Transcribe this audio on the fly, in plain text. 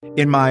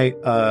In my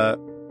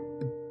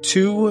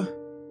 2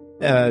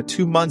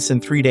 months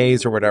and 3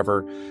 days or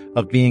whatever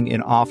of being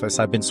in office,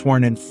 I've been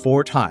sworn in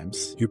 4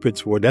 times. You've been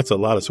sworn. That's a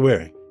lot of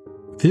swearing.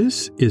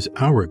 This is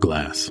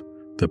Hourglass,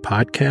 the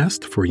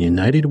podcast for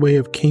United Way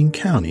of King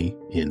County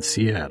in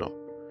Seattle.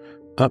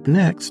 Up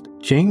next,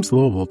 James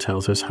Lovell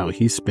tells us how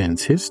he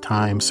spends his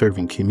time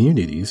serving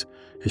communities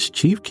as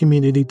Chief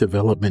Community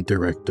Development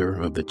Director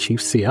of the Chief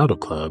Seattle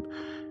Club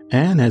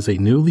and as a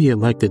newly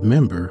elected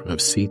member of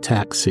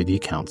SeaTac City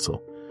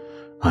Council.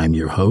 I'm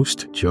your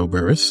host, Joe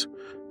Burris.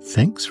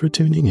 Thanks for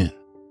tuning in.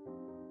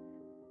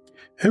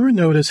 Ever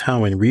notice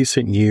how in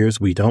recent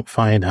years we don't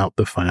find out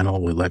the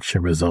final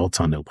election results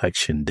on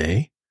election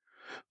day?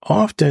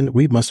 Often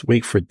we must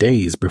wait for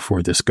days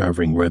before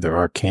discovering whether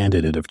our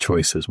candidate of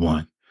choice has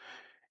won.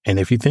 And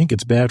if you think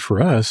it's bad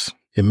for us,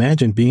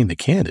 imagine being the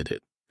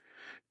candidate.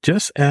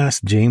 Just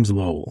ask James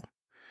Lovell.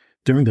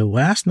 During the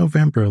last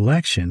November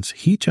elections,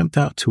 he jumped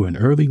out to an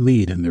early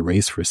lead in the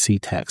race for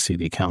SeaTac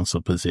City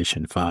Council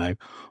Position 5,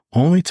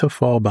 only to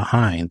fall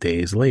behind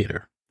days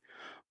later.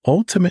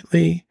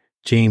 Ultimately,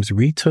 James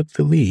retook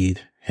the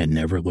lead and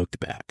never looked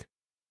back.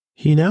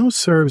 He now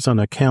serves on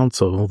a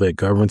council that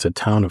governs a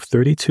town of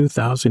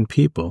 32,000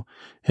 people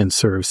and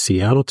serves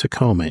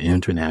Seattle-Tacoma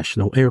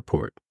International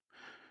Airport.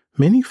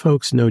 Many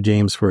folks know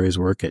James for his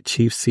work at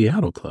Chief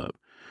Seattle Club,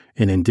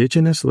 an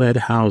Indigenous-led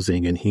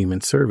housing and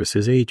human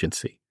services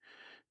agency.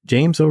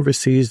 James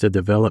oversees the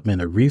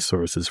development of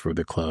resources for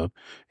the club,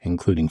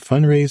 including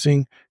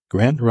fundraising,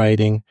 grant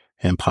writing,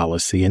 and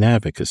policy and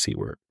advocacy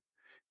work.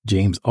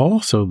 James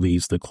also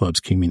leads the club's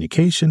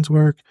communications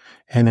work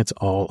and its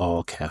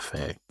All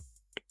Cafe.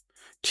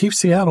 Chief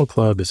Seattle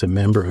Club is a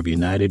member of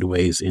United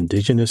Way's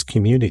Indigenous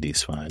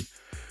Communities Fund,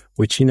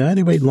 which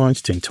United Way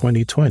launched in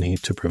 2020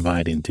 to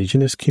provide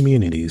Indigenous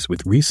communities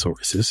with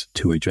resources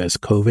to address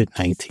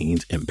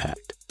COVID-19's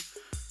impact.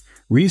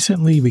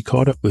 Recently, we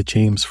caught up with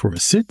James for a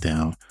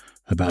sit-down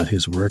about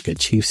his work at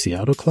Chief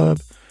Seattle Club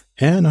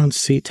and on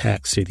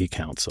SeaTac City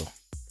Council.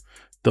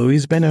 Though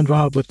he's been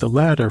involved with the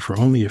latter for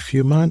only a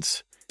few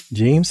months,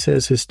 James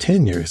says his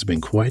tenure has been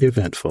quite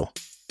eventful.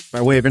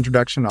 By way of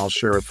introduction, I'll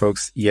share with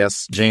folks,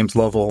 yes, James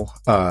Lovell,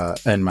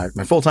 and my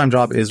full-time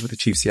job is with the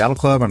Chief Seattle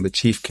Club. I'm the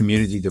Chief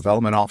Community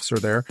Development Officer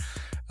there.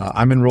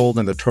 I'm enrolled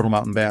in the Turtle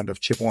Mountain Band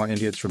of Chippewa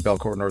Indians from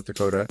Belcourt, North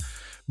Dakota.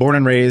 Born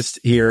and raised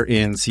here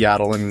in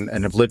Seattle and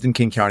have lived in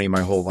King County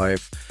my whole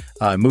life.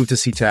 Moved to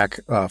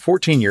SeaTac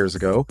 14 years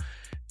ago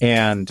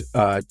and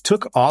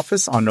took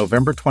office on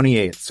November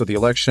 28th. So the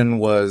election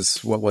was,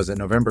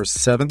 November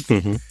 7th?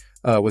 Mm-hmm.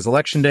 Was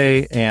election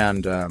day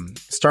and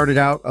started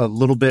out a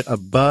little bit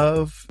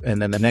above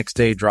and then the next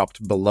day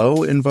dropped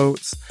below in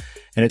votes.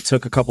 And it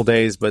took a couple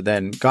days, but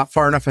then got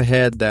far enough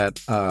ahead that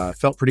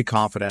felt pretty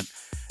confident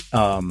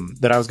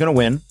that I was going to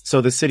win.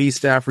 So the city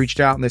staff reached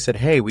out and they said,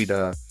 hey,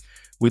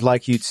 we'd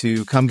like you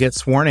to come get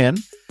sworn in.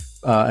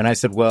 And I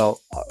said,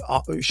 well,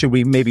 should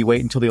we maybe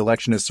wait until the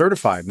election is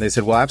certified? And they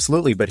said, well,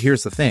 absolutely. But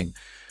here's the thing.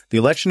 The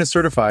election is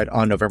certified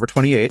on November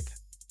 28th.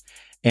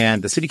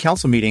 And the city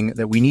council meeting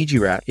that we need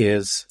you at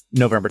is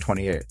November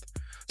 28th.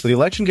 So the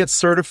election gets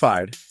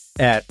certified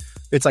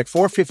it's like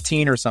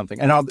 4:15 or something.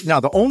 And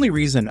now the only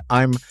reason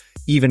I'm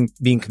even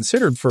being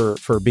considered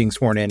for being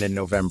sworn in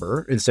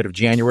November instead of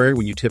January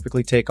when you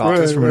typically take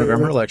office from a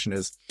November election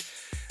is,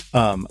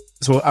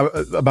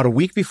 about a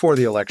week before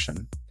the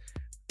election,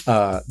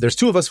 there's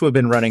 2 of us who have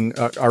been running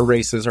our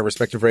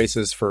respective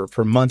races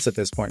for months at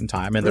this point in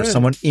time. And there's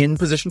someone in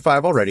position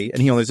 5 already,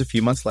 and he only has a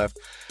few months left.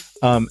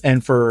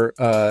 And for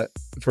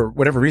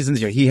whatever reasons,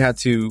 he had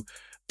to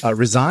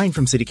resign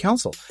from city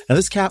council. Now,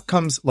 this cap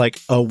comes like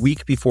a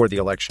week before the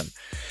election.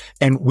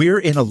 And we're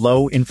in a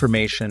low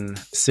information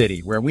city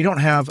where we don't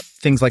have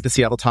things like the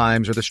Seattle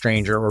Times or the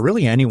Stranger or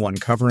really anyone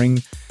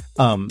covering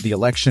the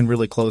election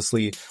really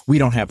closely. We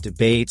don't have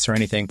debates or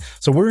anything.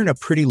 So we're in a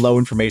pretty low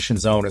information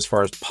zone as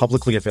far as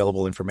publicly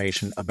available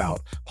information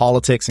about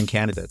politics and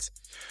candidates.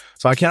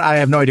 So I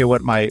have no idea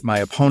what my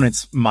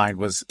opponent's mind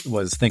was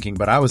thinking,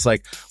 but I was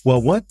like,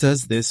 well, what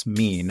does this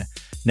mean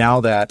now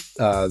that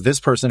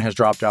this person has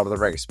dropped out of the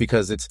race?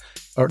 Because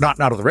not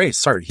out of the race.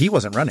 Sorry, he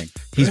wasn't running.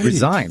 He's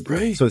resigned.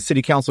 Right. So the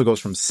city council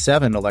goes from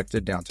 7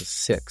 elected down to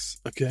 6.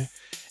 Okay.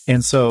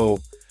 And so,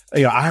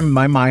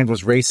 my mind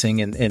was racing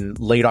in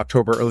late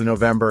October, early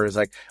November. Is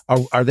like,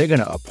 are they going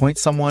to appoint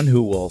someone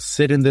who will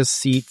sit in this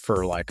seat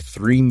for like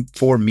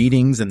 3-4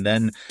 meetings and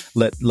then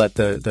let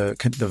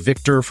the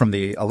victor from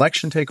the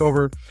election take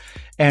over?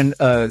 And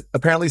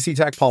apparently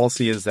SeaTac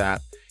policy is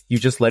that you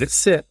just let it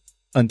sit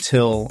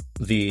until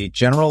the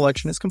general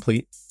election is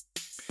complete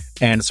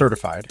and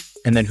certified.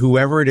 And then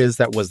whoever it is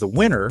that was the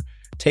winner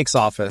takes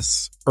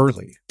office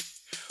early.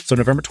 So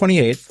November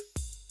 28th,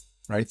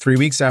 right, 3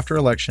 weeks after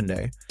Election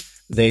Day,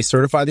 they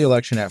certify the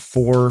election at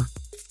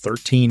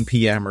 4:13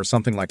 p.m. or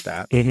something like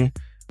that. Mm-hmm.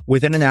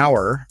 Within an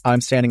hour,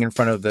 I'm standing in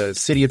front of the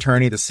city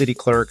attorney, the city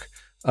clerk,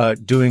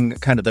 doing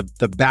kind of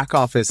the back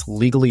office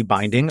legally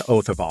binding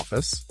oath of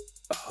office.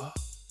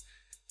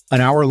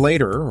 an hour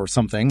later or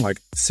something, like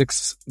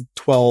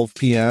 6:12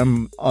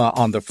 p.m.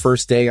 On the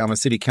first day I'm a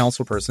city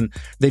council person,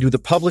 they do the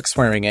public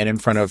swearing in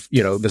front of,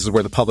 this is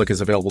where the public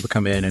is available to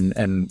come in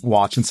and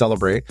watch and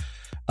celebrate.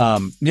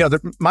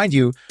 Mind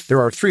you,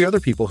 there are 3 other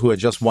people who had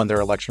just won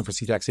their election for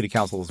SeaTac City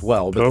Council as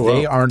well, but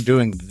they aren't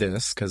doing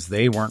this because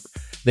they 2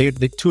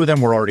 of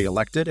them were already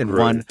elected, and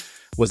one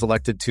was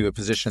elected to a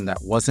position that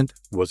wasn't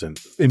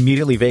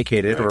immediately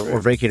vacated or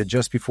vacated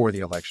just before the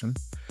election.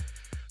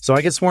 So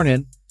I get sworn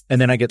in,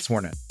 and then I get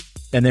sworn in.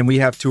 And then we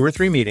have 2 or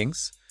 3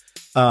 meetings.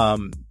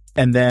 And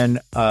then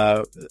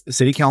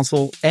City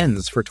Council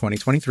ends for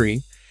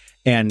 2023.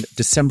 And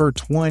December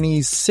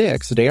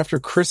 26th, the day after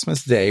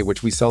Christmas Day,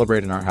 which we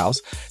celebrate in our house,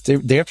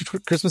 day after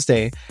Christmas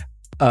Day,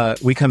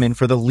 we come in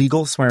for the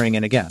legal swearing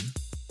in again.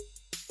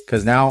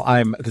 Because now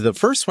the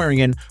first swearing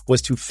in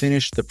was to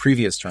finish the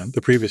previous term.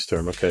 The previous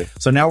term, okay.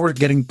 So now we're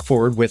getting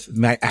forward with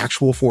my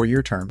actual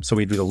 4-year term. So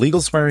we do the legal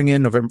swearing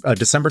in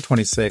December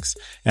 26th,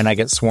 and I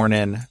get sworn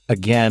in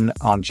again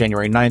on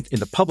January 9th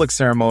in the public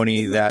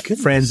ceremony that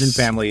friends and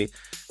family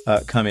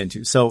come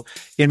into. So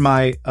in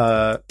my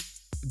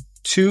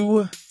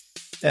 2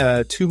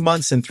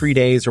 months and 3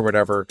 days or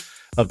whatever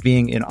of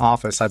being in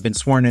office, I've been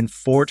sworn in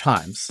 4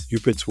 times.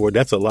 You've been sworn.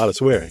 That's a lot of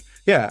swearing.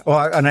 Yeah. Well,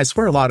 and I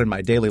swear a lot in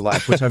my daily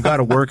life, which I've got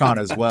to work on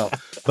as well.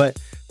 But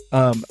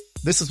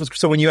this is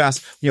so when you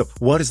ask,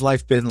 what has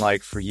life been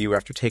like for you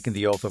after taking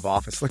the oath of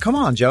office? Like, come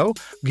on, Joe,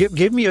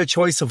 give me a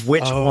choice of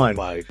which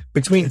one.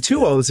 Between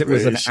 2 oaths, it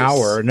was an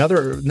hour,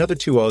 another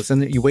 2 oaths,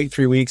 and then you wait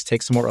 3 weeks,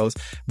 take some more oaths.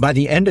 By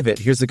the end of it,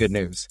 here's the good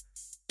news.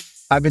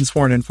 I've been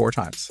sworn in 4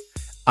 times.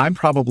 I'm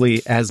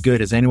probably as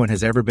good as anyone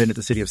has ever been at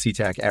the city of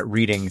SeaTac at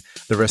reading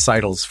the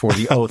recitals for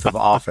the oath of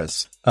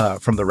office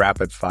from the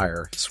rapid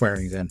fire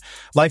swearings in.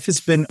 Life has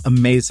been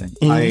amazing.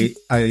 Mm-hmm.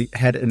 I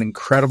had an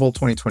incredible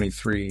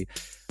 2023.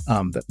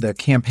 The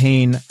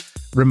campaign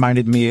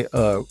reminded me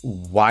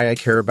why I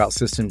care about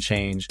system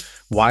change,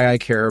 why I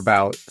care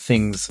about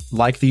things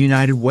like the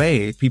United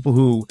Way, people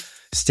who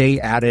stay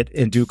at it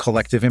and do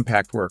collective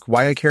impact work,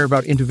 why I care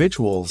about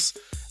individuals.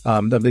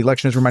 The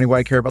election is reminding why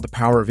I care about the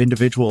power of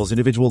individuals,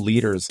 individual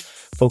leaders,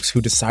 folks who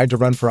decide to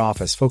run for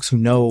office, folks who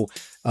know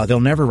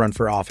they'll never run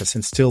for office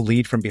and still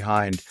lead from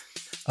behind.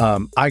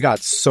 I got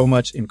so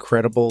much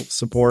incredible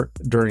support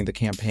during the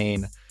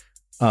campaign.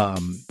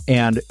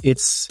 And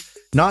it's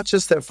not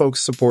just that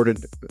folks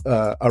supported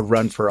a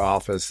run for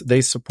office.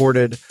 They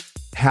supported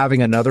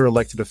having another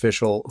elected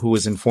official who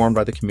was informed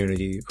by the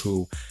community,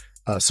 who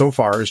so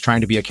far is trying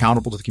to be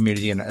accountable to the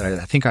community. And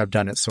I think I've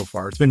done it so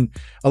far. It's been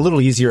a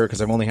little easier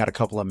because I've only had a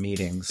couple of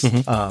meetings.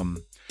 Mm-hmm.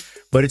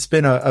 But it's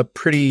been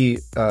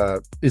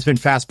it's been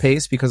fast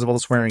paced because of all the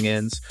swearing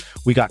ins.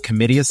 We got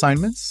committee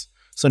assignments.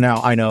 So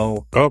now I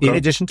know, in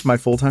addition to my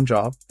full-time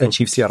job at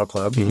Chief Seattle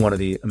Club, one of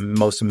the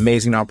most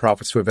amazing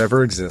nonprofits to have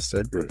ever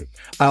existed,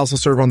 I also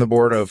serve on the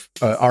board of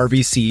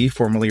RVC,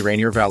 formerly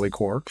Rainier Valley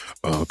Corps.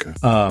 Oh, okay.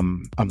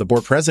 I'm the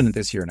board president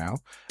this year now,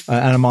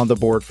 and I'm on the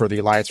board for the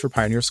Alliance for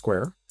Pioneer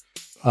Square.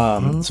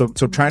 So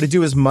trying to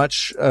do as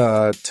much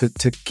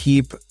to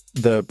keep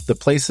the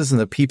places and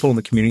the people and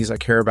the communities I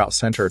care about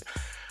centered.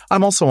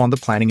 I'm also on the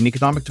Planning and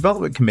Economic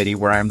Development Committee,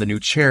 where I am the new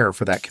chair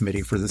for that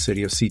committee for the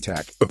city of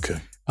SeaTac.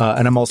 Okay.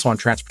 And I'm also on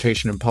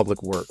Transportation and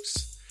Public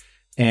Works.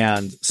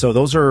 And so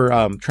those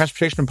are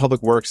Transportation and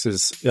Public Works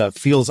I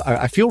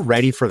feel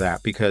ready for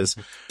that, because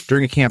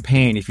during a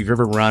campaign, if you've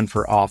ever run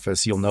for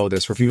office, you'll know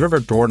this, or if you've ever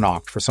door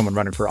knocked for someone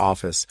running for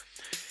office,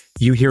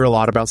 you hear a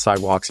lot about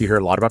sidewalks, you hear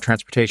a lot about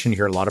transportation, you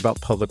hear a lot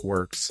about public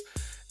works.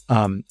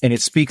 And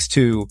it speaks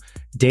to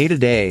day to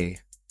day,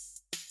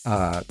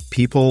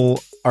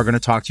 people are going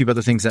to talk to you about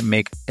the things that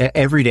make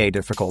every day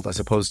difficult, as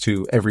opposed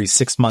to every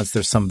 6 months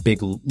there's some big,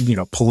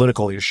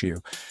 political issue.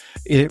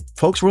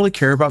 Folks really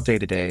care about day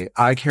to day.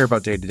 I care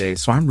about day to day.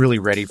 So I'm really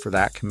ready for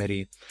that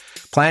committee.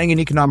 Planning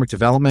and economic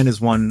development is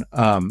one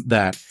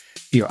that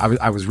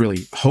I was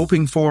really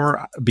hoping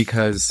for,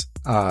 because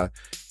a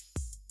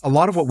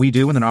lot of what we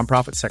do in the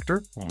nonprofit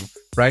sector,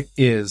 right,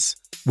 is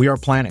we are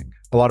planning.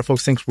 A lot of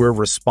folks think we're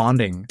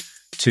responding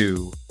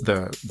to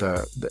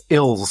the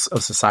ills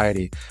of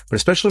society, but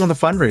especially on the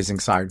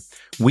fundraising side,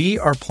 we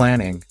are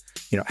planning,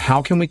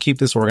 how can we keep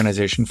this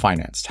organization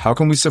financed? How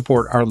can we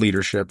support our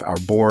leadership, our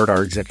board,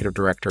 our executive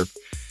director?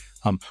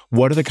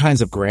 What are the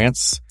kinds of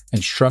grants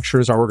and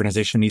structures our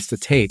organization needs to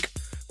take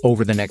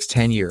over the next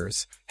 10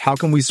 years? How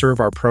can we serve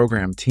our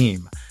program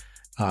team?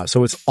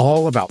 So it's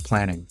all about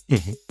planning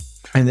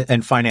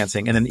and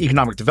financing. And then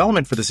economic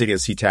development for the city of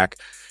SeaTac.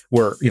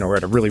 We're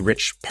at a really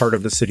rich part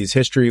of the city's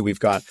history. We've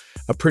got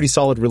a pretty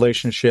solid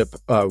relationship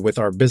with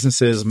our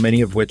businesses, many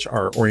of which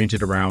are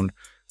oriented around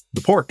the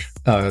port,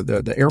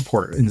 the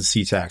airport in the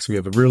SeaTac. So we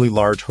have a really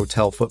large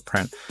hotel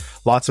footprint.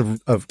 Lots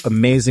of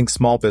amazing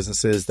small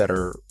businesses that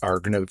are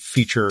going to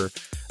feature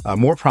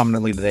more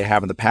prominently than they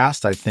have in the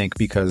past, I think,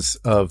 because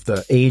of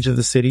the age of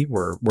the city.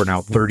 We're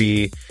now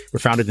 30. We're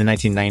founded in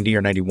 1990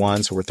 or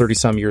 91, so we're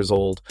 30-some years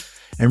old,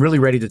 and really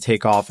ready to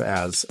take off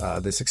as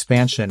this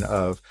expansion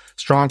of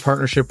strong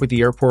partnership with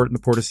the airport and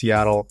the Port of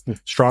Seattle,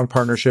 strong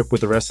partnership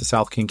with the rest of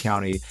South King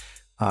County,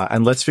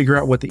 and let's figure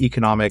out what the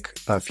economic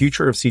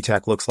future of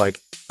SeaTac looks like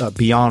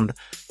beyond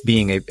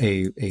being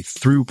a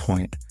through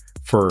point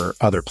for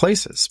other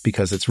places,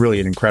 because it's really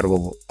an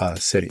incredible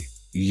city.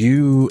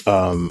 You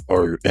and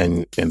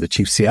the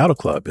Chief Seattle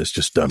Club has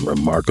just done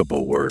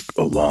remarkable work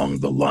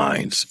along the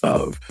lines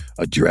of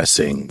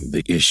addressing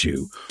the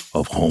issue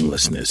of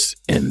homelessness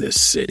in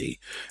this city.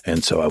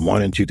 And so I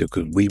wanted you to,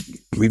 because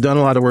we've done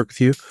a lot of work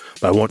with you,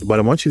 but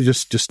I want you to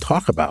just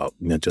talk about,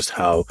 you know, just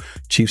how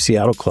Chief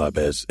Seattle Club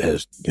has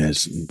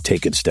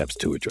taken steps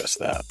to address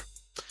that.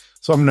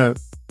 So I'm going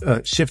to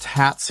shift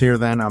hats here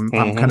then. I'm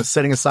kind of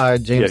setting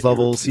aside James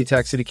Lovell,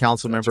 SeaTac City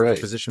Council member,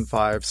 position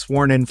 5,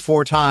 sworn in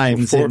 4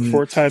 times in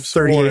 4 times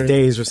 38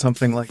 days or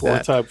something like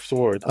that. 4 times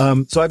sworn.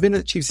 So I've been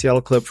at Chief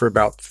Seattle Club for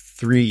about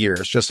 3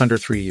 years, just under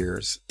 3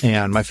 years.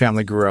 And my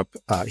family grew up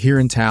here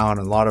in town,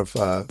 and a lot of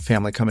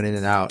family coming in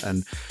and out.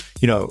 And,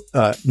 you know,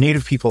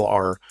 Native people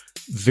are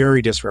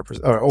very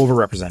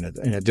overrepresented,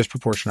 and a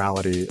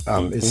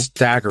disproportionality is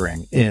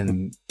staggering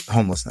in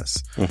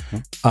homelessness.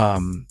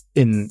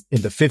 In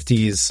the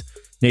 50s,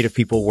 Native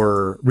people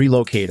were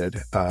relocated,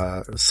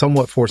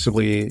 somewhat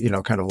forcibly, you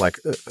know, kind of like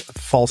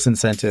false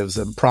incentives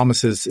and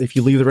promises. If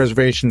you leave the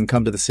reservation and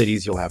come to the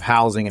cities, you'll have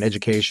housing and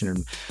education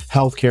and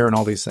healthcare and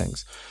all these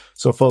things.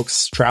 So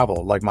folks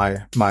travel, like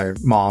my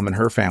mom and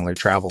her family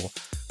travel,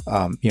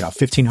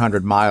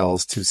 1,500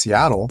 miles to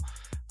Seattle.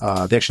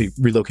 They actually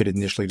relocated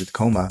initially to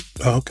Tacoma.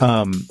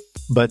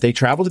 But they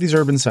travel to these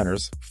urban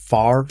centers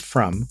far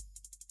from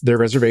their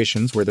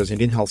reservations where there's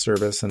Indian Health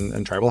Service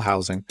and tribal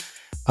housing.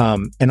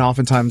 And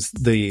oftentimes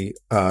the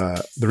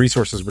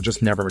resources would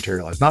just never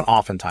materialize. Not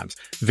oftentimes,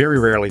 very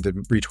rarely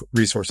did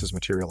resources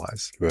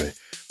materialize. Right.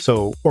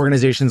 So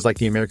organizations like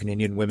the American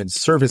Indian Women's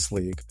Service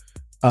League,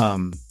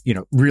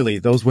 really,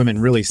 those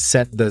women really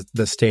set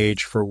the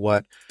stage for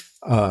what,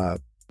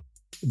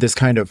 this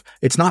kind of,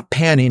 it's not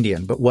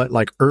pan-Indian, but what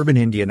like urban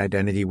Indian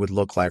identity would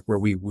look like, where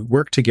we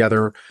work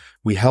together,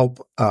 we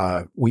help,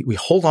 we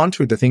hold on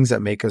to the things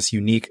that make us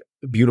unique,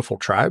 beautiful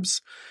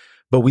tribes,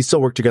 but we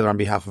still work together on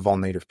behalf of all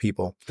Native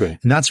people. Right.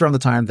 And that's around the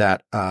time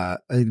that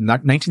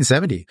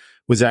 1970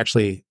 was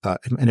actually,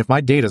 and if my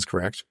data is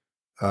correct,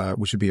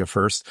 which would be a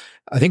first,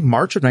 I think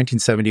March of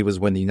 1970 was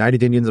when the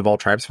United Indians of All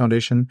Tribes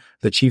Foundation,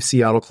 the Chief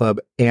Seattle Club,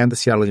 and the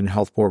Seattle Indian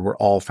Health Board were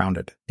all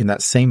founded in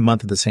that same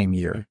month of the same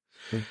year.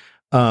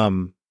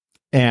 So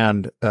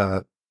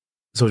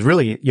it's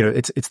really,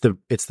 it's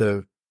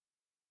the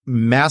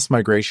mass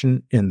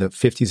migration in the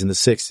 50s and the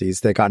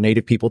 60s that got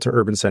Native people to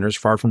urban centers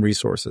far from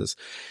resources.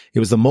 It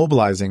was the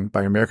mobilizing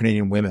by American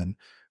Indian women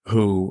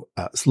who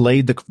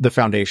laid the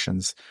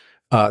foundations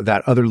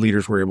that other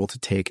leaders were able to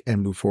take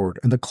and move forward.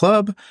 And the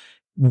club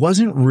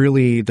wasn't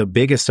really the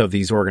biggest of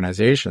these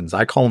organizations.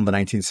 I call them the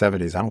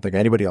 1970s. I don't think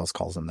anybody else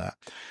calls them that.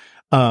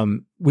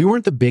 We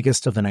weren't the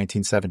biggest of the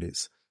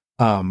 1970s.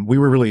 We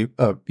were really,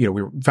 we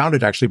were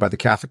founded actually by the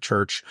Catholic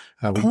Church.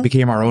 We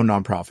became our own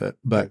nonprofit,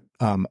 but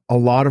a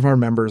lot of our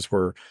members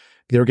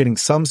they were getting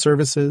some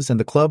services, and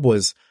the club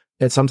was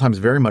sometimes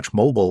very much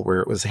mobile,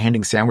 where it was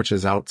handing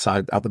sandwiches out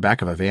the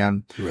back of a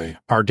van. Right.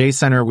 Our day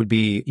center would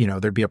be,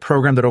 there'd be a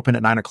program that opened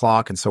at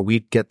 9:00. And so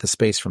we'd get the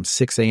space from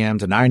 6 a.m.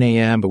 to 9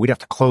 a.m., but we'd have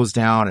to close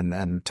down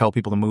and tell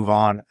people to move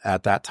on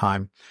at that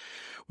time.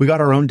 We got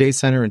our own day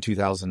center in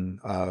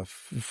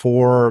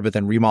 2004, but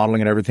then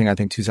remodeling and everything, I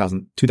think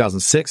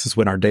 2006 is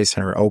when our day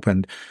center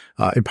opened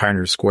in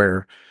Pioneer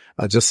Square,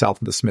 just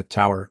south of the Smith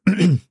Tower.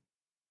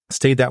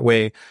 Stayed that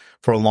way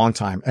for a long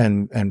time.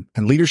 And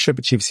leadership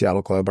at Chief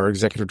Seattle Club, our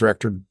executive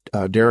director,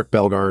 Derek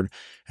Belgard,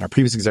 and our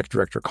previous executive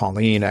director,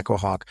 Colleen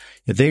Echohawk,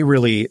 they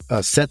really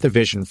set the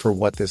vision for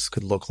what this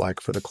could look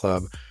like for the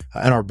club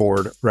and our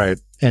board, right?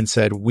 And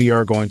said,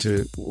 we're going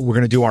to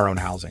do our own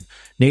housing.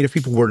 Native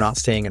people were not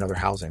staying in other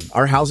housing.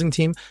 Our housing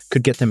team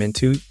could get them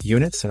into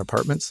units and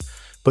apartments,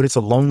 but it's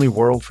a lonely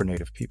world for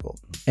Native people.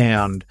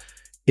 And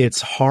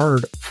it's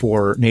hard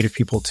for Native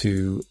people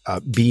to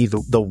be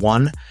the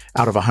one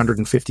out of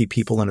 150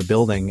 people in a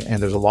building,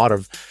 and there's a lot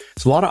of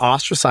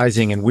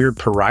ostracizing and weird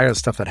pariah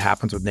stuff that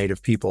happens with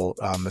Native people,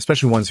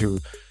 especially ones who,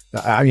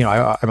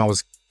 I'm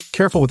always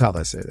careful with how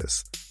I say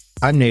this.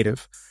 I'm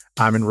Native,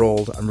 I'm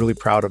enrolled, I'm really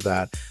proud of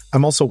that.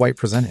 I'm also white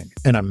presenting,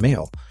 and I'm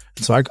male,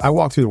 and so I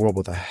walk through the world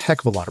with a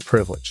heck of a lot of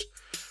privilege.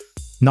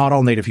 Not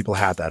all Native people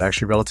had that,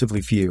 actually relatively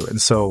few.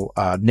 And so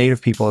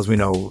Native people, as we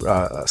know,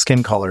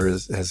 skin color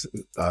has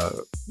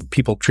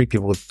people treat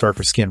people with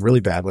darker skin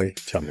really badly.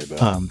 Tell me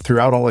about it.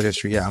 Throughout all of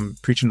history. Yeah, I'm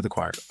preaching to the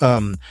choir.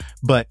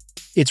 But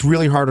it's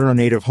really hard on our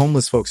Native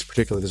homeless folks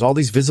particularly. There's all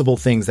these visible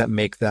things that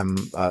make them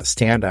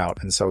stand out.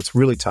 And so it's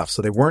really tough.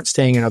 So they weren't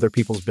staying in other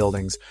people's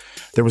buildings.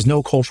 There was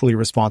no culturally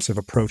responsive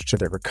approach to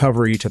their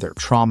recovery, to their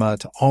trauma,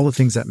 to all the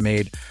things that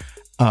made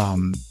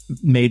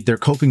their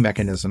coping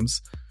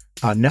mechanisms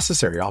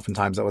necessary.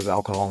 Oftentimes that was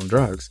alcohol and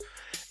drugs.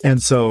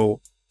 And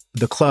so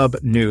the club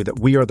knew that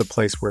we are the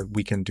place where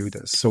we can do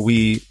this. So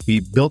we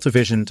built a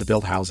vision to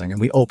build housing, and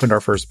we opened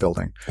our first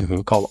building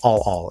called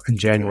All in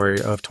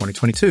January of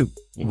 2022,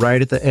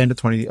 right at the end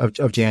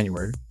of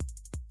January.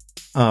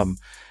 80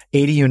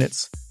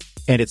 units,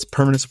 and it's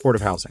permanent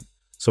supportive housing.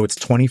 So it's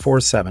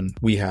 24/7.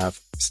 We have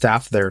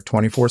staff there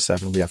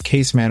 24/7. We have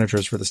case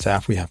managers for the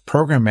staff. We have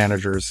program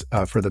managers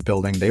for the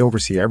building. They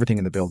oversee everything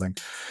in the building.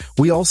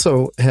 We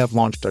also have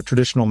launched a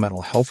traditional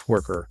mental health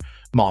worker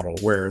model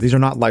where these are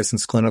not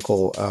licensed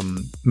clinical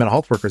mental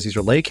health workers. These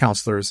are lay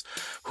counselors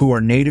who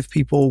are Native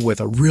people with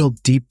a real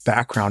deep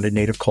background in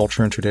Native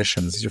culture and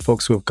traditions. These are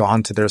folks who have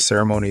gone to their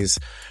ceremonies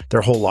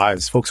their whole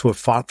lives, folks who have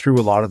fought through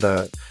a lot of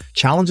the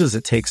challenges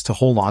it takes to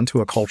hold on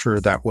to a culture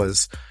that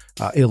was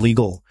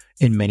illegal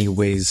in many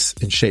ways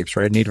and shapes,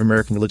 right? Native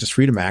American Religious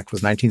Freedom Act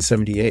was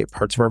 1978.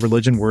 Parts of our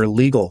religion were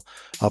illegal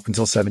up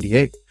until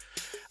 78.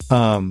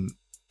 Our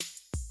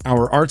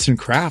arts and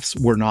crafts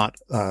were not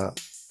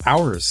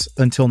ours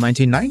until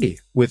 1990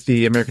 with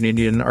the American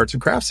Indian Arts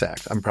and Crafts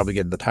Act. I'm probably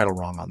getting the title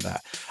wrong on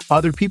that.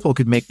 Other people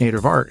could make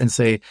Native art and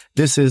say,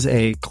 this is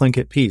a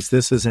Tlingit piece.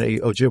 This is a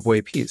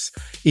Ojibwe piece,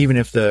 even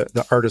if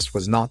the artist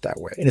was not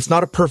that way. And it's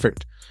not a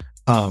perfect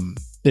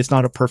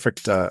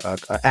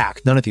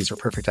act. None of these are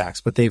perfect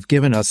acts, but they've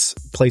given us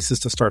places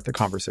to start the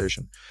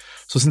conversation.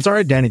 So since our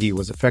identity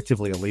was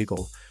effectively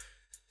illegal,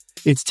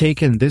 it's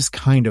taken this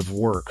kind of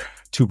work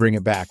to bring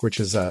it back, which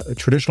is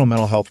traditional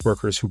mental health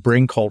workers who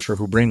bring culture,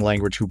 who bring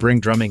language, who bring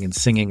drumming and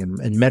singing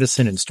and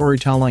medicine and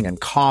storytelling and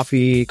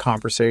coffee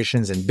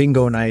conversations and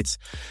bingo nights,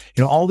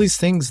 all these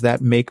things that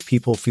make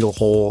people feel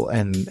whole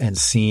and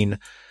seen.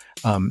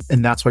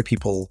 And that's why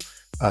people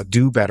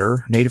do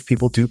better. Native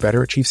people do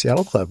better at Chief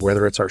Seattle Club,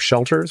 whether it's our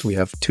shelters. We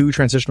have 2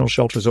 transitional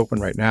shelters open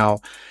right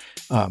now.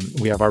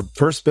 We have our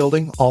first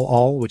building,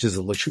 all, which is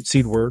a Lachute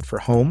Seed word for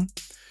home.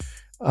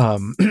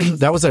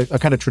 That was a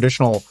kind of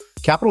traditional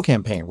capital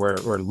campaign where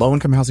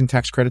low-income housing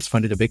tax credits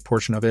funded a big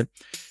portion of it.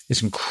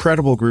 This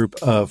incredible group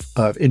of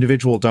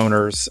individual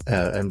donors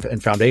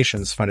and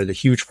foundations funded a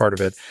huge part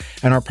of it.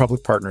 And our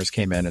public partners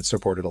came in and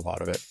supported a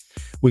lot of it.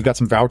 We've got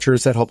some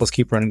vouchers that help us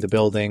keep running the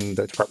building,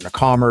 the Department of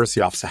Commerce,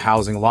 the Office of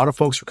Housing. A lot of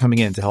folks are coming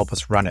in to help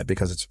us run it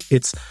because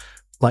it's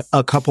like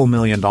a couple $1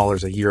 million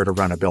a year to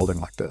run a building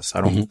like this.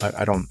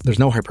 There's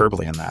no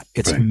hyperbole in that.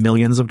 It's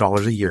millions of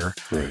dollars a year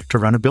to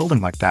run a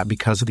building like that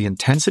because of the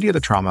intensity of the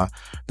trauma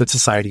that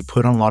society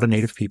put on a lot of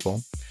Native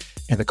people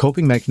and the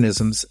coping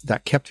mechanisms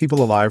that kept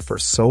people alive for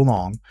so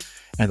long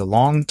and the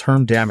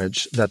long-term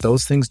damage that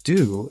those things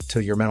do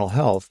to your mental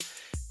health.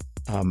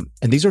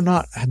 And these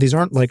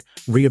aren't like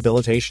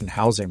rehabilitation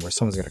housing where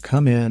someone's going to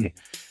come in,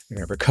 they're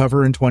going to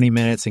recover in 20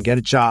 minutes and get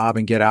a job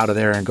and get out of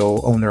there and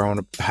go own their own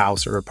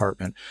house or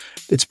apartment.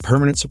 It's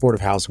permanent supportive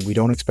housing. We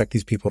don't expect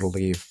these people to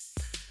leave.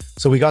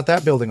 So we got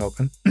that building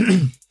open.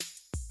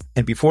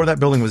 And before that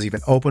building was even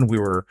open, we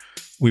were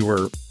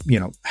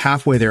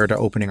halfway there to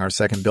opening our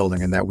second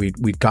building, and that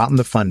we'd gotten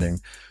the funding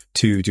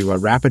to do a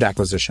rapid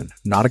acquisition,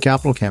 not a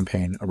capital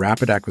campaign, a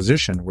rapid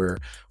acquisition where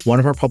one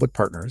of our public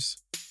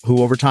partners,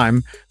 who over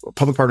time,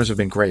 public partners have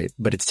been great,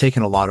 but it's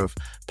taken a lot of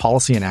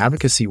policy and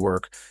advocacy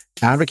work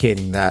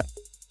advocating that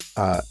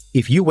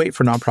if you wait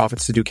for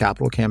nonprofits to do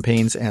capital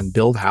campaigns and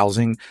build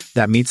housing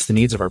that meets the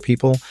needs of our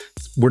people,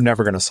 we're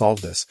never going to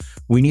solve this.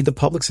 We need the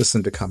public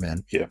system to come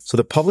in. Yeah. So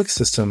the public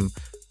system,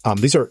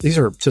 these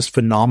are just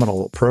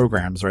phenomenal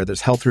programs, right?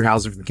 There's Health Through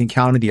Housing from King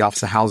County. The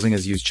Office of Housing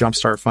has used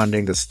Jumpstart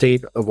funding. The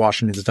state of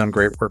Washington has done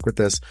great work with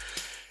this.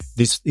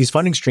 These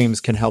funding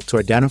streams can help to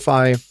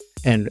identify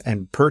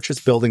and purchase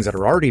buildings that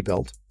are already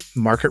built,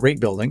 market rate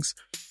buildings,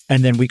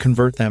 and then we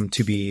convert them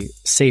to be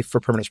safe for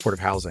permanent supportive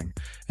housing.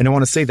 And I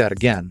want to say that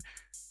again.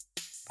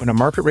 When a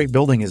market rate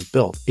building is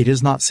built, it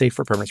is not safe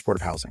for permanent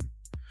supportive housing.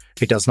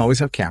 It doesn't always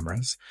have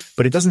cameras,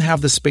 but it doesn't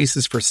have the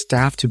spaces for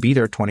staff to be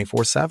there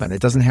 24/7.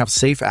 It doesn't have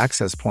safe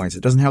access points.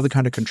 It doesn't have the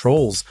kind of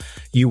controls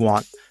you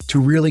want to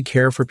really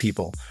care for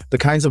people, the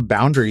kinds of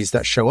boundaries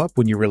that show up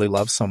when you really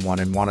love someone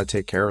and want to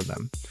take care of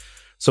them.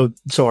 So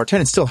our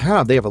tenants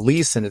they have a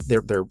lease, and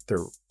they're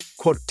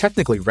quote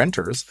technically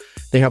renters.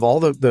 They have all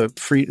the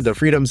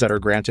freedoms that are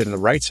granted and the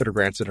rights that are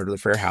granted under the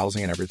fair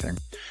housing and everything.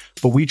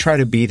 But we try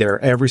to be there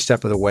every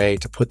step of the way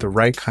to put the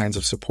right kinds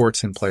of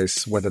supports in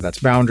place, whether that's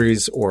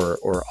boundaries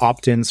or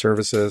opt-in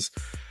services.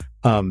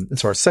 And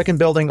so our second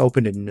building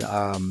opened in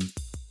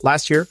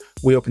last year.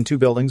 We opened 2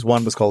 buildings.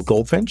 One was called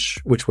Goldfinch,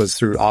 which was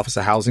through Office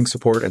of Housing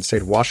support and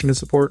State of Washington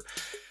support.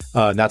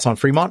 And that's on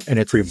Fremont, and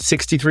it's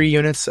 63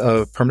 units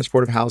of permanent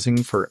supportive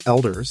housing for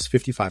elders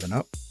 55 and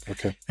up.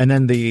 Okay. And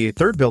then the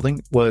third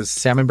building was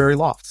Salmonberry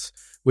Lofts,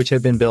 which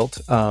had been built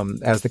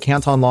as the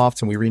Canton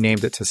Lofts, and we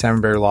renamed it to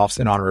Salmonberry Lofts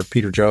in honor of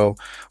Peter Joe,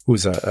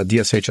 who's a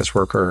DSHS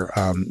worker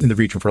in the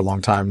region for a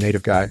long time,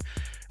 Native guy,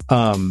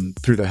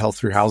 through the Health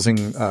Through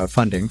Housing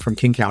funding from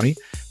King County.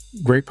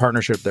 Great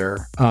partnership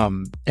there.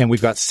 And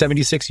we've got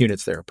 76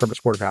 units there, permanent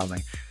supportive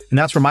housing. And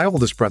that's where my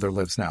oldest brother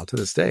lives now to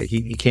this day.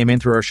 He came in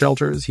through our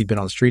shelters. He'd been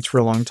on the streets for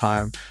a long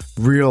time,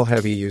 real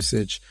heavy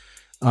usage.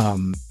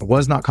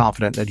 Was not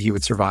confident that he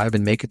would survive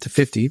and make it to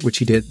 50, which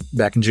he did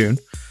back in June.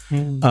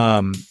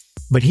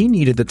 But he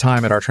needed the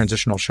time at our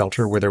transitional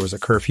shelter where there was a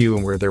curfew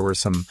and where there were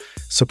some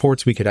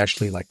supports we could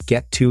actually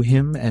get to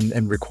him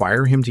and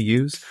require him to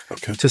use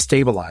to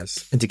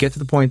stabilize and to get to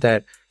the point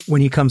that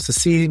when he comes to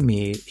see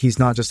me, he's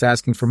not just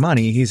asking for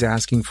money. He's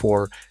asking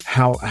for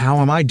how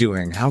am I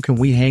doing? How can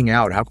we hang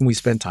out? How can we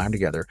spend time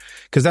together?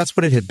 Because that's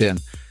what it had been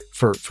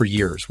for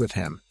years with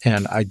him.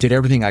 And I did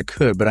everything I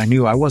could, but I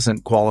knew I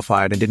wasn't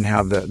qualified and didn't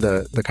have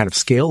the kind of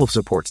scale of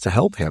supports to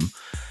help him.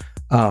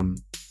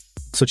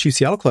 So Chief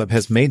Seattle Club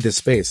has made this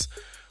space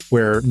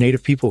where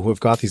Native people who have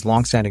got these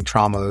longstanding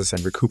traumas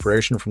and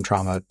recuperation from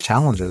trauma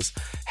challenges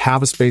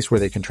have a space where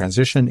they can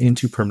transition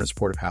into permanent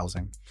supportive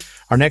housing.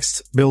 Our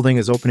next building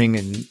is opening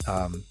in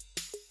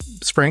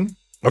spring.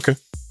 Okay.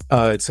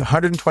 It's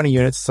 120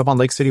 units. It's up on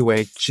Lake City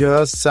Way,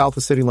 just south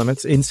of city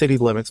limits, in city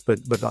limits, but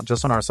not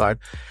just on our side.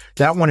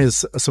 That one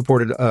is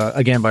supported,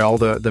 again, by all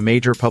the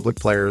major public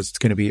players. It's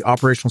going to be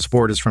operational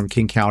support is from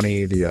King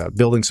County. The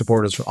building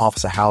support is from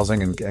Office of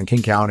Housing and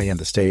King County and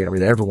the state. I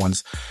mean,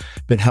 everyone's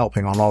been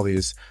helping on all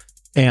these.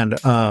 And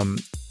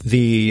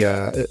the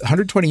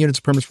 120 units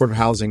of permanent supportive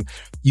housing,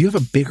 you have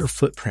a bigger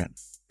footprint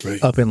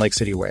up in Lake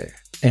City Way.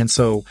 And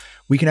so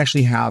we can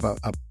actually have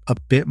a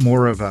bit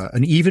more of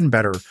an even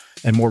better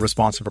and more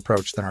responsive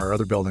approach than our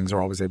other buildings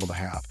are always able to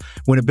have.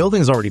 When a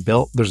building is already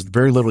built, there's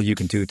very little you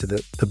can do to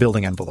the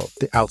building envelope,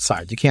 the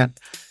outside. You can't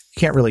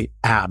really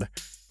add,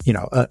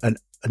 an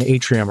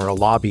atrium or a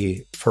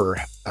lobby for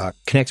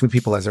connecting with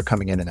people as they're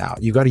coming in and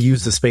out. You got to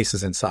use the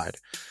spaces inside.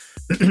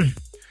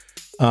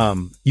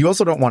 You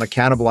also don't want to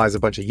cannibalize a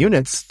bunch of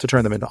units to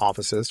turn them into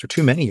offices or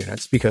too many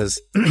units, because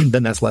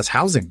then that's less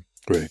housing.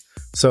 Right.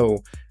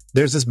 So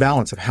there's this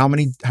balance of how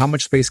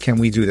much space can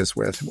we do this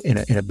with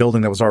in a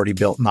building that was already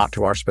built not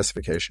to our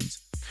specifications.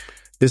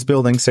 This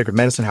building, Sacred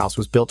Medicine House,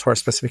 was built to our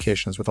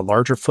specifications with a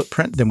larger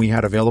footprint than we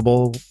had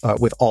available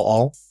with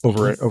all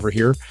over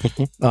here.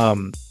 It's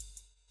going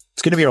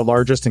to be our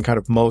largest and kind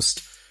of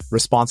most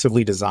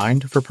responsively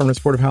designed for permanent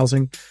supportive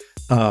housing.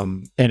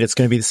 And it's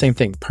going to be the same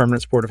thing,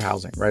 permanent supportive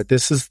housing, right?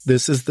 This is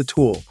the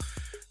tool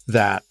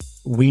that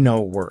we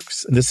know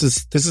works. And this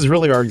is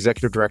really our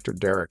executive director,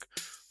 Derek,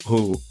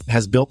 who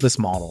has built this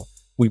model.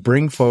 We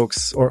bring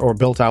folks or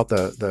built out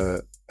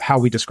the how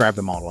we describe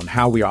the model and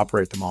how we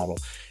operate the model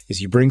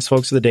is you bring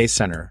folks to the day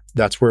center.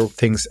 That's where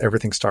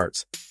everything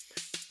starts.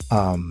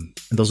 And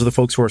those are the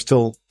folks who are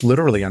still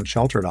literally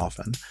unsheltered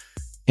often.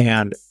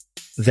 And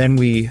then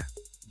we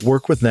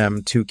work with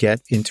them to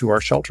get into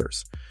our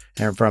shelters.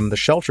 And from the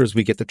shelters,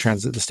 we get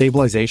the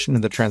stabilization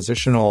and the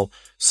transitional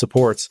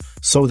supports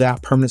so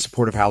that permanent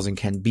supportive housing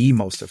can be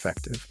most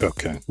effective.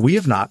 Okay. We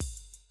have not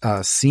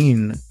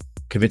seen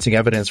convincing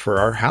evidence for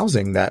our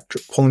housing that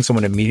pulling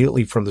someone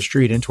immediately from the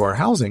street into our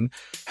housing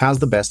has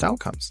the best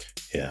outcomes.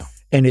 Yeah.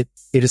 And it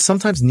is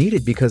sometimes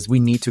needed because we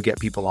need to get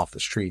people off the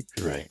street.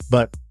 Right.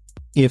 But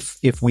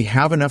if we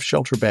have enough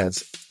shelter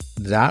beds,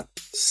 that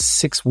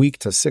 6-week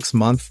to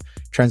 6-month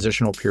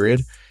transitional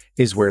period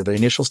is where the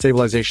initial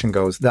stabilization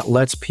goes. That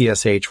lets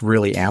PSH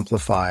really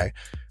amplify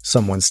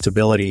someone's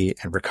stability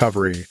and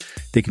recovery.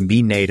 They can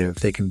be native.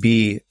 They can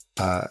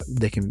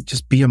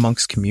just be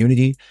amongst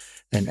community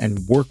and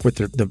work with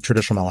the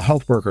traditional mental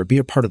health worker, be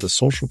a part of the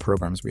social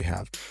programs we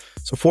have.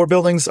 So 4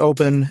 buildings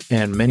open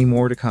and many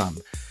more to come.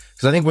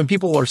 Because I think when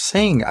people are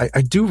saying,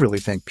 I do really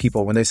think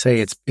people, when they say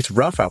it's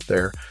rough out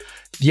there,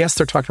 yes,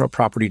 they're talking about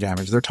property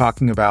damage. They're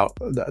talking about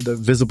the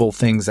visible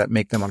things that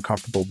make them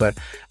uncomfortable. But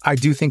I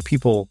do think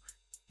people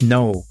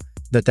know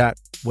that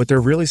what they're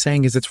really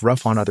saying is it's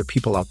rough on other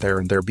people out there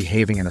and they're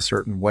behaving in a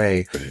certain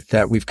way,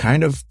 that we've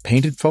kind of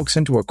painted folks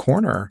into a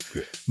corner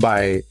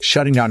by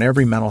shutting down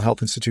every mental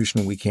health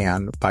institution we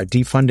can, by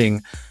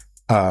defunding,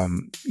 a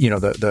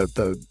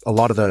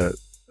lot of the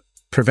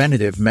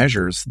preventative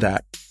measures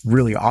that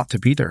really ought to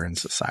be there in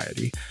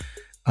society.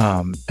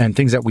 And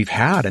things that we've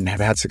had and have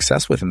had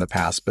success with in the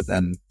past, but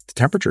then the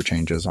temperature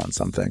changes on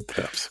something.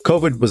 Yes.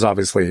 COVID was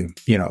obviously,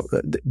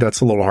 that's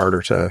a little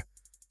harder to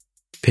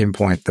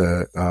pinpoint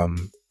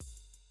the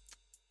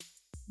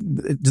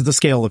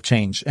scale of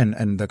change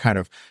and the kind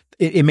of,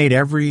 it made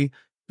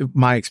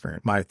my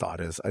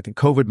thought is, I think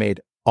COVID made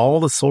all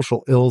the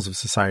social ills of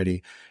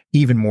society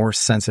even more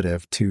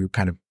sensitive to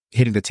kind of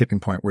hitting the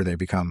tipping point where they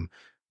become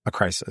a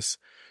crisis.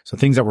 So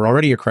things that were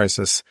already a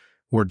crisis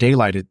were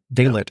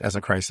daylit as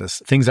a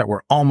crisis. Things that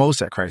were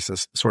almost at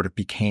crisis sort of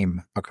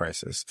became a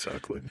crisis.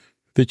 Exactly.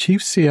 The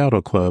Chief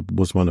Seattle Club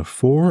was one of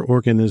 4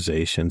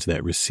 organizations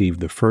that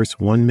received the first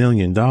 $1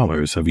 million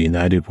of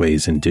United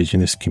Way's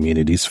Indigenous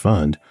Communities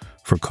Fund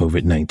for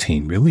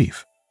COVID-19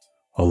 relief,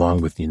 along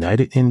with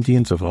United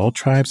Indians of All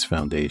Tribes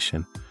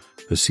Foundation,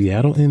 the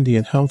Seattle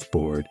Indian Health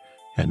Board,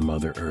 and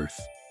Mother Earth.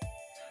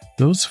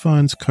 Those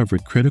funds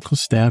covered critical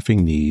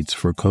staffing needs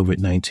for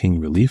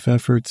COVID-19 relief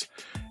efforts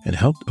and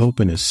helped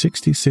open a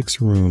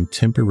 66-room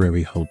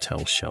temporary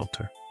hotel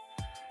shelter.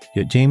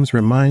 Yet James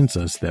reminds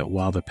us that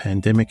while the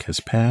pandemic has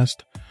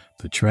passed,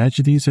 the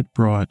tragedies it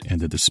brought and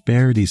the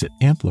disparities it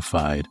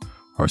amplified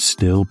are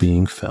still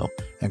being felt.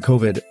 And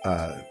COVID,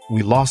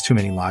 we lost too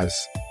many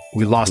lives.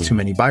 We lost too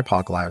many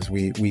BIPOC lives.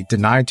 We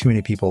denied too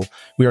many people.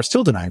 We are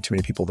still denying too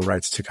many people the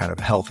rights to kind of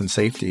health and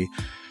safety.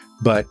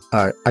 But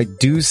I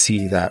do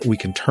see that we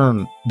can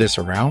turn this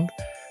around.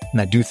 And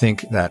I do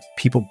think that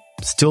people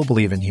still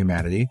believe in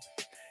humanity.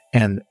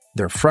 And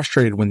they're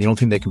frustrated when the only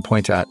thing they can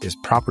point at is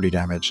property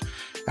damage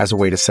as a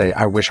way to say,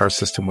 I wish our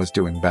system was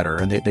doing better.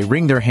 And they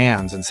wring their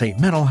hands and say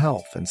mental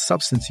health and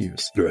substance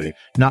use, Right.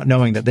 not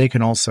knowing that they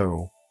can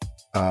also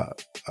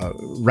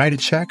write a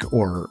check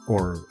or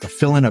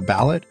fill in a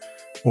ballot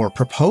or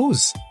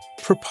propose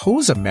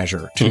a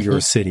measure to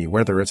your city,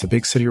 whether it's a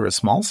big city or a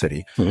small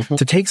city,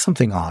 to take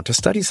something on, to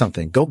study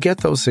something. Go get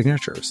those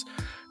signatures,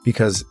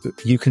 because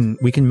we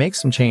can make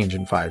some change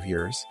in 5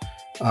 years.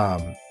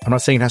 I'm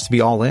not saying it has to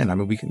be all in. I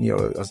mean, we can,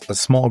 a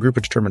small group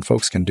of determined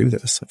folks can do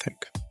this, I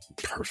think.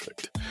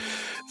 Perfect.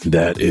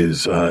 That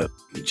is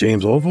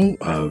James Lovell,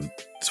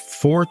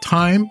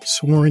 4-time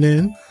sworn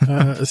in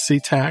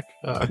SeaTac,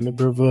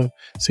 member of the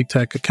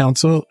SeaTac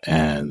Council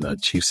and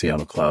Chief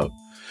Seattle Cloud.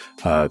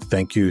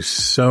 Thank you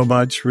so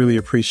much. Really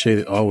appreciate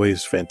it.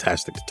 Always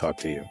fantastic to talk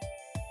to you.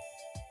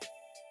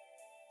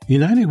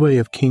 United Way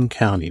of King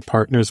County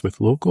partners with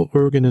local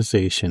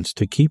organizations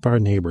to keep our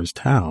neighbors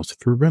housed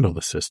through rental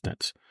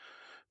assistance.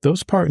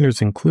 Those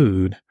partners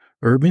include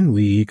Urban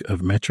League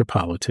of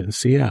Metropolitan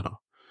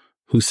Seattle,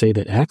 who say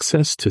that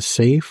access to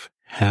safe,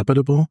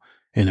 habitable,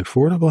 and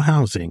affordable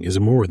housing is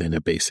more than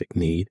a basic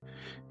need.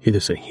 It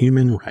is a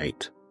human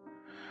right.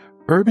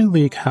 Urban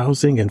League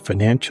Housing and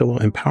Financial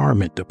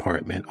Empowerment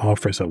Department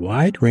offers a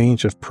wide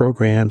range of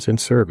programs and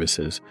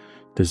services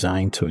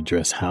designed to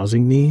address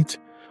housing needs,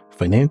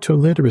 financial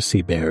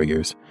literacy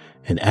barriers,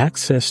 and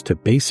access to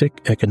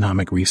basic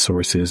economic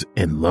resources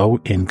in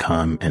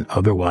low-income and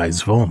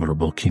otherwise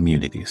vulnerable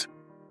communities.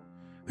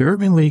 The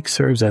Urban League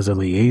serves as a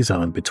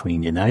liaison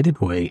between United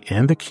Way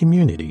and the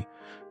community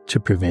to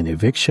prevent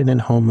eviction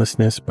and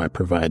homelessness by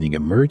providing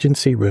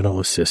emergency rental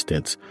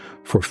assistance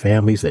for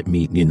families that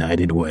meet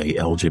United Way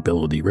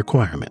eligibility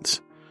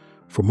requirements.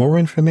 For more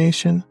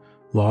information,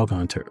 log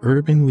on to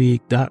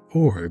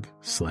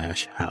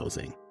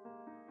urbanleague.org/housing.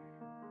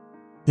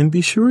 And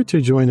be sure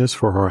to join us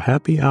for our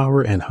Happy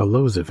Hour and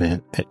Hellos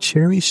event at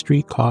Cherry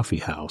Street Coffee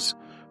House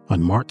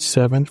on March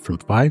 7th from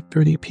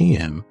 5:30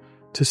 p.m.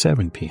 to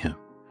 7 p.m.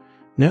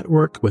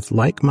 Network with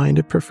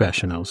like-minded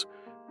professionals,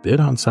 bid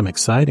on some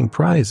exciting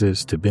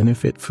prizes to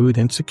benefit food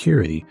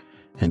insecurity,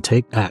 and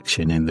take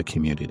action in the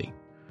community.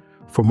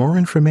 For more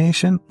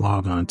information,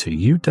 log on to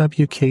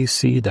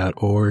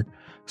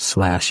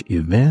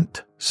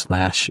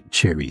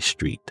uwkc.org/event/Cherry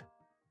Street.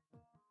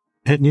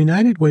 At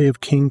United Way of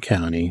King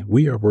County,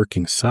 we are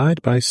working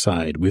side by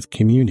side with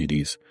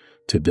communities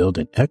to build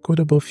an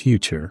equitable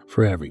future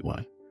for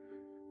everyone.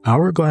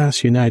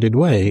 Hourglass United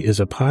Way is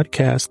a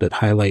podcast that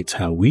highlights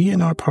how we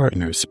and our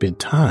partners spend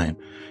time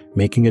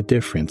making a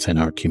difference in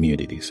our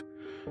communities.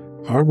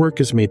 Our work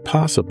is made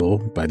possible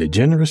by the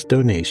generous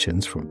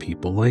donations from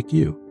people like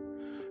you.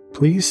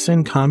 Please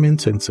send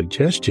comments and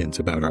suggestions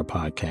about our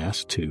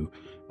podcast to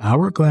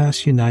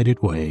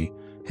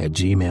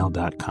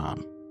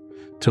hourglassunitedway@gmail.com.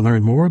 To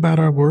learn more about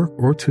our work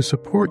or to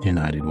support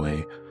United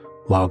Way,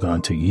 log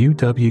on to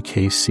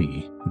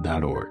uwkc.org.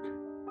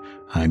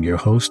 I'm your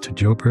host,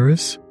 Joe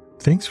Burris.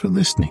 Thanks for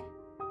listening.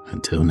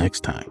 Until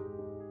next time.